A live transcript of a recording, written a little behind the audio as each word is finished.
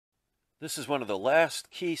This is one of the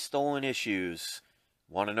last key stolen issues.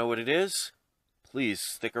 Want to know what it is? Please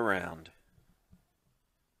stick around.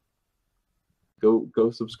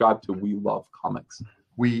 Go subscribe to We Love Comics.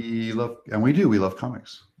 We love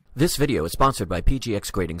comics. This video is sponsored by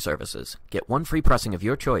PGX Grading Services. Get one free pressing of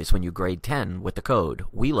your choice when you grade 10 with the code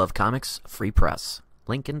WeLoveComicsFreePress.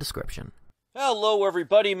 Link in description. Hello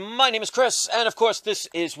everybody, my name is Chris, and of course this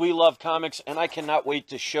is We Love Comics, and I cannot wait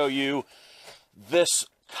to show you this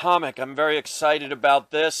comic. I'm very excited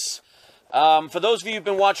about this. For those of you who've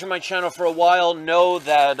been watching my channel for a while, know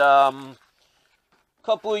that a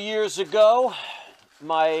couple of years ago,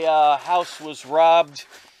 my house was robbed,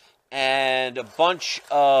 and a bunch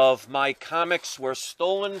of my comics were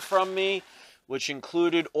stolen from me, which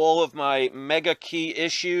included all of my mega key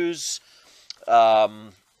issues.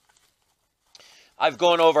 I've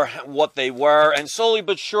gone over what they were, and slowly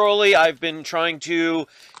but surely I've been trying to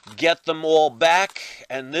get them all back,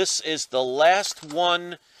 and this is the last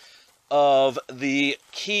one of the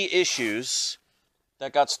key issues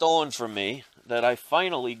that got stolen from me that I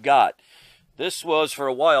finally got. This was for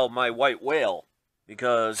a while my white whale,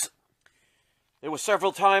 because there were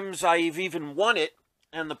several times I've even won it,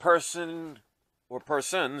 and the person or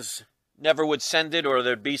persons never would send it, or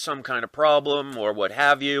there'd be some kind of problem, or what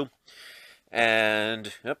have you.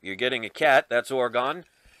 And, yep, you're getting a cat. That's Oregon.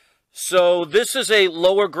 So, this is a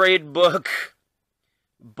lower grade book,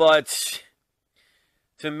 but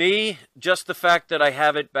to me, just the fact that I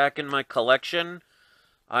have it back in my collection,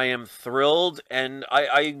 I am thrilled, and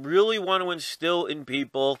I really want to instill in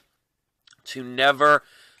people to never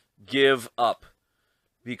give up,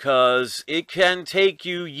 because it can take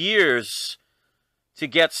you years to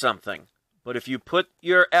get something, but if you put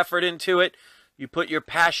your effort into it, you put your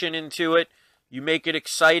passion into it, you make it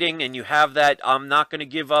exciting, and you have that I'm not going to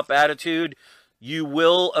give up attitude, you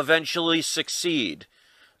will eventually succeed.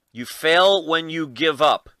 You fail when you give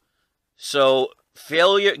up. So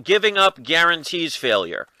giving up guarantees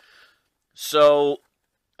failure. So,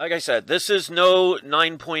 like I said, this is no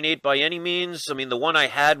 9.8 by any means. I mean, the one I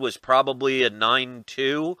had was probably a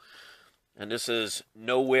 9.2, and this is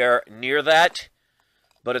nowhere near that.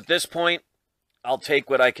 But at this point, I'll take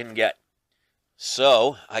what I can get.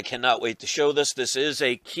 So, I cannot wait to show this. This is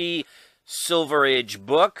a key Silver Age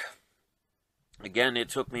book. Again, it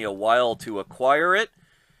took me a while to acquire it.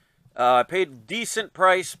 I paid a decent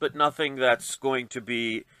price, but nothing that's going to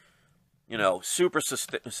be, you know, super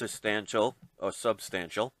substantial.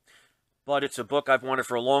 But it's a book I've wanted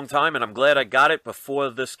for a long time, and I'm glad I got it before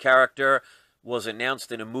this character was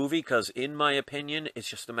announced in a movie, because in my opinion, it's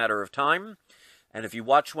just a matter of time. And if you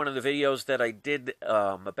watch one of the videos that I did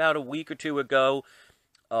about a week or two ago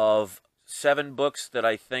of 7 books that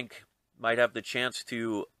I think might have the chance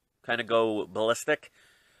to kind of go ballistic,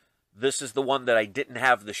 this is the one that I didn't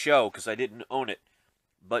have the show because I didn't own it,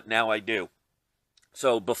 but now I do.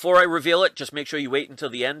 So before I reveal it, just make sure you wait until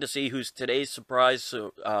the end to see who's today's surprise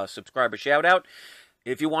subscriber shout-out.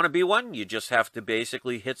 If you want to be one, you just have to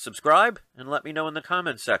basically hit subscribe and let me know in the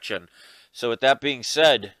comments section. So with that being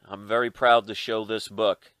said, I'm very proud to show this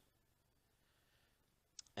book.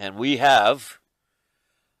 And we have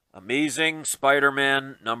Amazing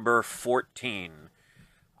Spider-Man number 14.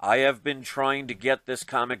 I have been trying to get this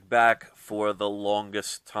comic back for the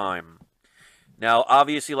longest time. Now,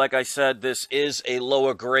 obviously, like I said, this is a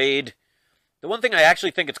lower grade. The one thing I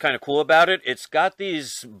actually think it's kind of cool about it, it's got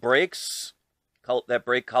these breaks that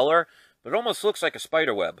break color, but it almost looks like a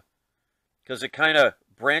spider web, because it kind of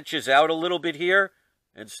branches out a little bit here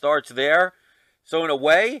and starts there. So in a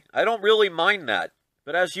way, I don't really mind that.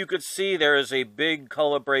 But as you could see, there is a big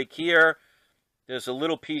color break here. There's a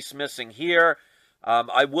little piece missing here.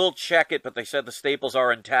 I will check it, but they said the staples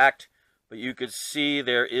are intact. But you could see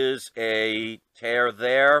there is a tear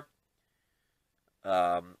there.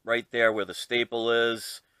 Right there where the staple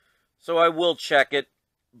is. So I will check it.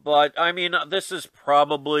 But, I mean, this is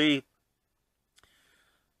probably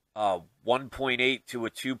 1.8 to a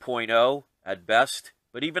 2.0 at best.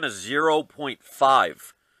 But even a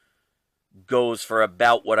 0.5 goes for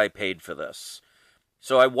about what I paid for this.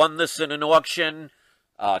 So I won this in an auction.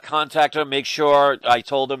 Contact them, make sure, I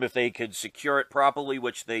told them if they could secure it properly,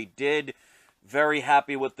 which they did. Very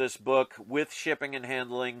happy with this book. With shipping and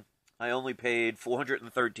handling, I only paid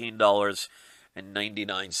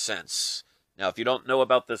 $413.99. Now, if you don't know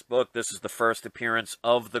about this book, this is the first appearance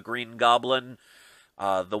of the Green Goblin.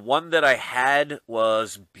 The one that I had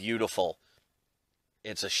was beautiful.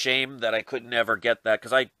 It's a shame that I could never get that,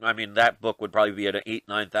 because I mean, that book would probably be at an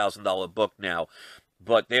 $8,000, $9,000 book now.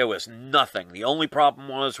 But there was nothing. The only problem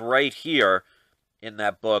was right here in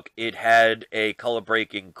that book, it had a color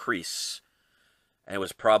breaking crease. and it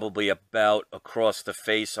was probably about across the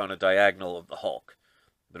face on a diagonal of the Hulk.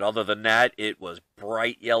 But other than that, it was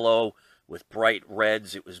bright yellow with bright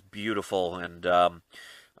reds. It was beautiful, and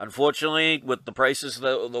unfortunately, with the prices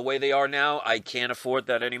the way they are now, I can't afford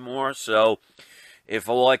that anymore. So if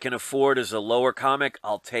all I can afford is a lower comic,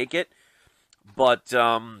 I'll take it. But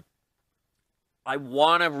I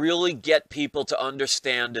want to really get people to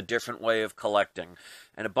understand a different way of collecting.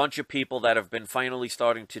 And a bunch of people that have been finally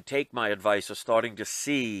starting to take my advice are starting to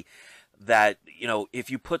see that, you know,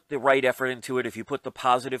 if you put the right effort into it, if you put the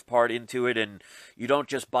positive part into it, and you don't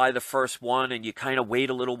just buy the first one and you kind of wait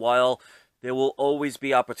a little while, there will always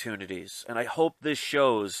be opportunities. And I hope this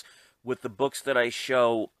shows with the books that I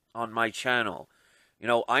show on my channel. You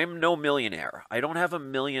know, I'm no millionaire. I don't have $1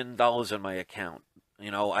 million in my account.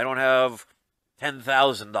 You know, I don't have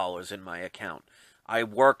 $10,000 in my account. I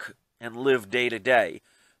work and live day to day,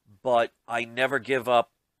 but I never give up.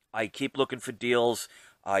 I keep looking for deals.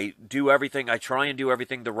 I do everything. I try and do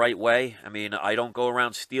everything the right way. I mean, I don't go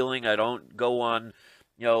around stealing. I don't go on,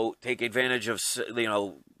 you know, take advantage of, you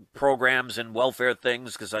know, programs and welfare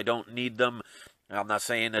things because I don't need them. I'm not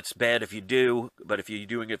saying that's bad if you do, but if you're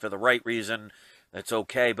doing it for the right reason, that's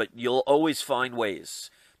okay. But you'll always find ways.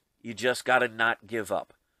 You just got to not give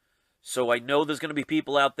up. So I know there's going to be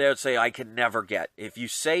people out there that say, I can never get. If you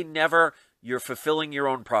say never, you're fulfilling your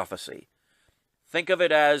own prophecy. Think of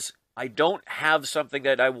it as, I don't have something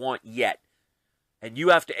that I want yet. And you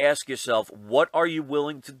have to ask yourself, what are you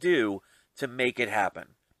willing to do to make it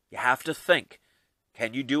happen? You have to think.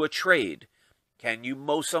 Can you do a trade? Can you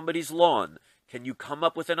mow somebody's lawn? Can you come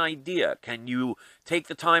up with an idea? Can you take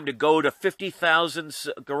the time to go to 50,000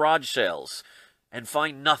 garage sales and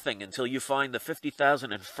find nothing until you find the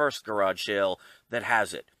 50,001st garage sale that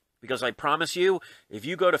has it? Because I promise you, if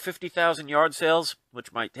you go to 50,000 yard sales,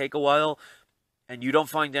 which might take a while, and you don't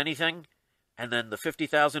find anything, and then the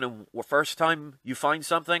 50,001st time you find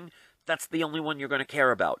something, that's the only one you're going to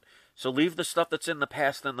care about. So leave the stuff that's in the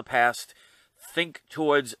past in the past. Think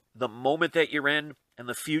towards the moment that you're in and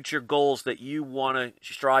the future goals that you want to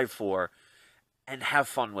strive for, and have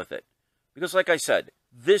fun with it. Because like I said,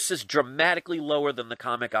 this is dramatically lower than the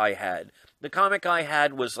comic I had. The comic I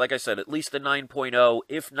had was, like I said, at least a 9.0,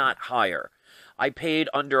 if not higher. I paid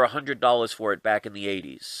under $100 for it back in the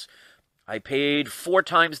 80s. I paid 4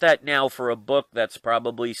 times that now for a book that's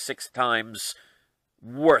probably 6 times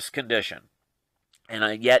worse condition.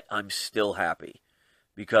 And yet I'm still happy.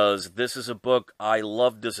 Because this is a book I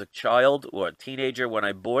loved as a child or a teenager when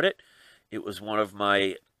I bought it. It was one of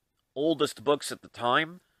my oldest books at the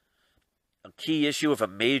time. A key issue of a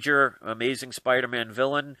major, amazing Spider-Man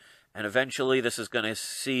villain. And eventually this is going to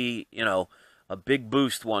see, you know, a big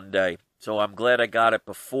boost one day. So I'm glad I got it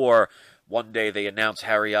before one day they announced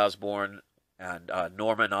Harry Osborn and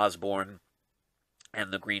Norman Osborn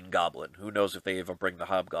and the Green Goblin. Who knows if they ever bring the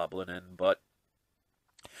Hobgoblin in, but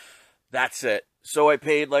that's it. So I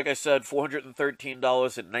paid, like I said,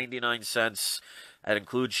 $413.99. That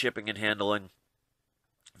includes shipping and handling.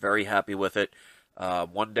 Very happy with it.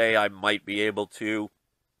 One day I might be able to,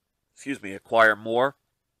 acquire more.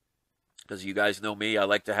 Because you guys know me, I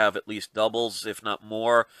like to have at least doubles, if not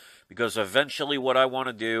more. Because eventually what I want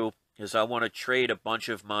to do is I want to trade a bunch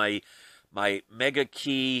of my mega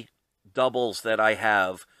key doubles that I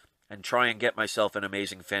have and try and get myself an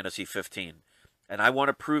Amazing Fantasy 15. And I want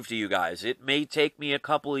to prove to you guys, it may take me a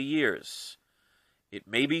couple of years. It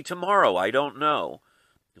may be tomorrow, I don't know.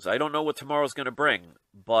 Because I don't know what tomorrow's going to bring.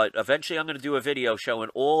 But eventually I'm going to do a video showing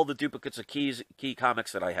all the duplicates of key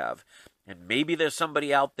comics that I have. And maybe there's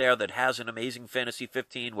somebody out there that has an Amazing Fantasy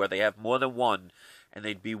 15 where they have more than one, and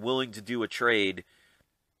they'd be willing to do a trade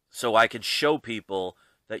so I can show people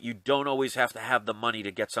that you don't always have to have the money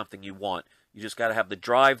to get something you want. You just got to have the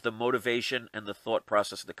drive, the motivation, and the thought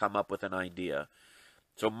process to come up with an idea.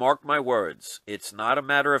 So mark my words, it's not a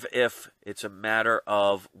matter of if, it's a matter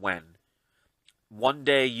of when. One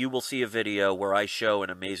day you will see a video where I show an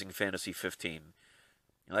Amazing Fantasy 15.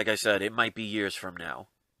 Like I said, it might be years from now,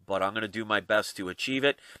 but I'm going to do my best to achieve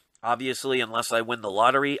it. Obviously, unless I win the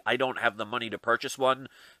lottery, I don't have the money to purchase one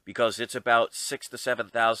because it's about $6,000 to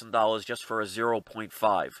 $7,000 just for a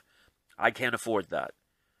 0.5. I can't afford that.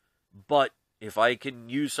 But if I can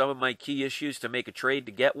use some of my key issues to make a trade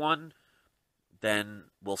to get one, then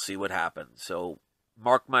we'll see what happens. So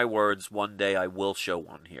mark my words, one day I will show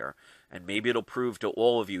one here. And maybe it'll prove to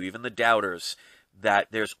all of you, even the doubters, that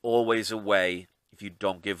there's always a way if you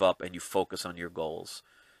don't give up and you focus on your goals.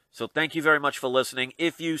 So thank you very much for listening.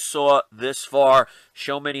 If you saw this far,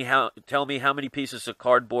 tell me how many pieces of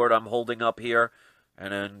cardboard I'm holding up here.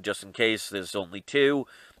 And then just in case there's only 2,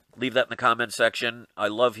 leave that in the comment section. I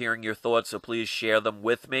love hearing your thoughts, so please share them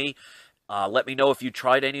with me. Let me know if you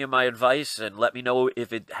tried any of my advice, and let me know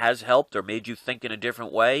if it has helped or made you think in a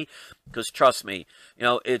different way. Because trust me,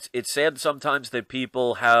 it's sad sometimes that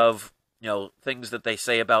people have, things that they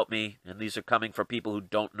say about me, and these are coming from people who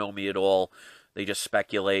don't know me at all. They just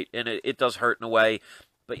speculate, and it does hurt in a way.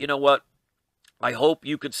 But you know what? I hope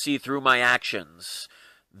you could see through my actions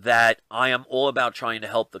that I am all about trying to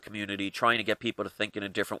help the community, trying to get people to think in a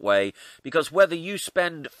different way. Because whether you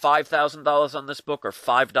spend $5,000 on this book or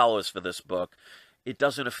 $5 for this book, it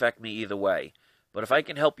doesn't affect me either way. But if I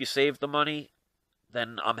can help you save the money,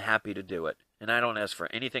 then I'm happy to do it. And I don't ask for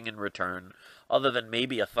anything in return other than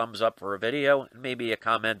maybe a thumbs up for a video and maybe a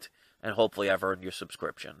comment, and hopefully I've earned your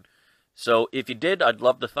subscription. So if you did, I'd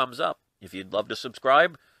love the thumbs up. If you'd love to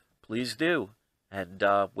subscribe, please do. And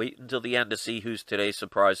wait until the end to see who's today's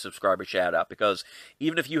surprise subscriber shout-out. Because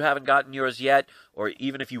even if you haven't gotten yours yet, or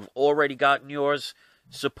even if you've already gotten yours,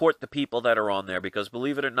 support the people that are on there. Because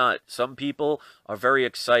believe it or not, some people are very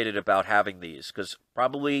excited about having these. Because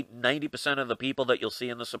probably 90% of the people that you'll see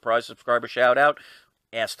in the surprise subscriber shout-out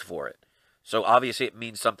asked for it. So obviously it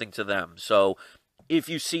means something to them. So if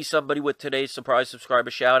you see somebody with today's surprise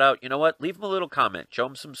subscriber shout-out, you know what? Leave them a little comment. Show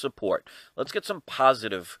them some support. Let's get some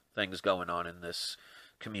positive things going on in this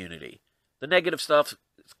community. The negative stuff,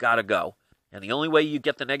 it's got to go. And the only way you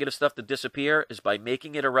get the negative stuff to disappear is by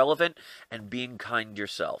making it irrelevant and being kind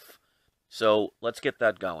yourself. So let's get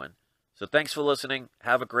that going. So thanks for listening.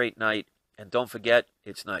 Have a great night. And don't forget,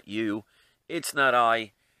 it's not you. It's not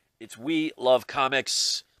I. It's We Love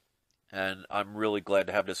Comics. And I'm really glad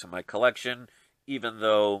to have this in my collection, even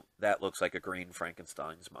though that looks like a green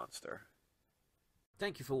Frankenstein's monster.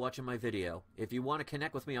 Thank you for watching my video. If you want to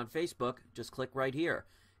connect with me on Facebook, just click right here.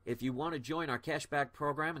 If you want to join our cashback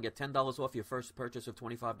program and get $10 off your first purchase of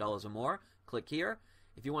 $25 or more, click here.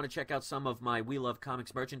 If you want to check out some of my We Love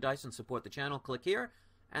Comics merchandise and support the channel, click here.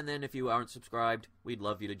 And then if you aren't subscribed, we'd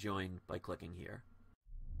love you to join by clicking here.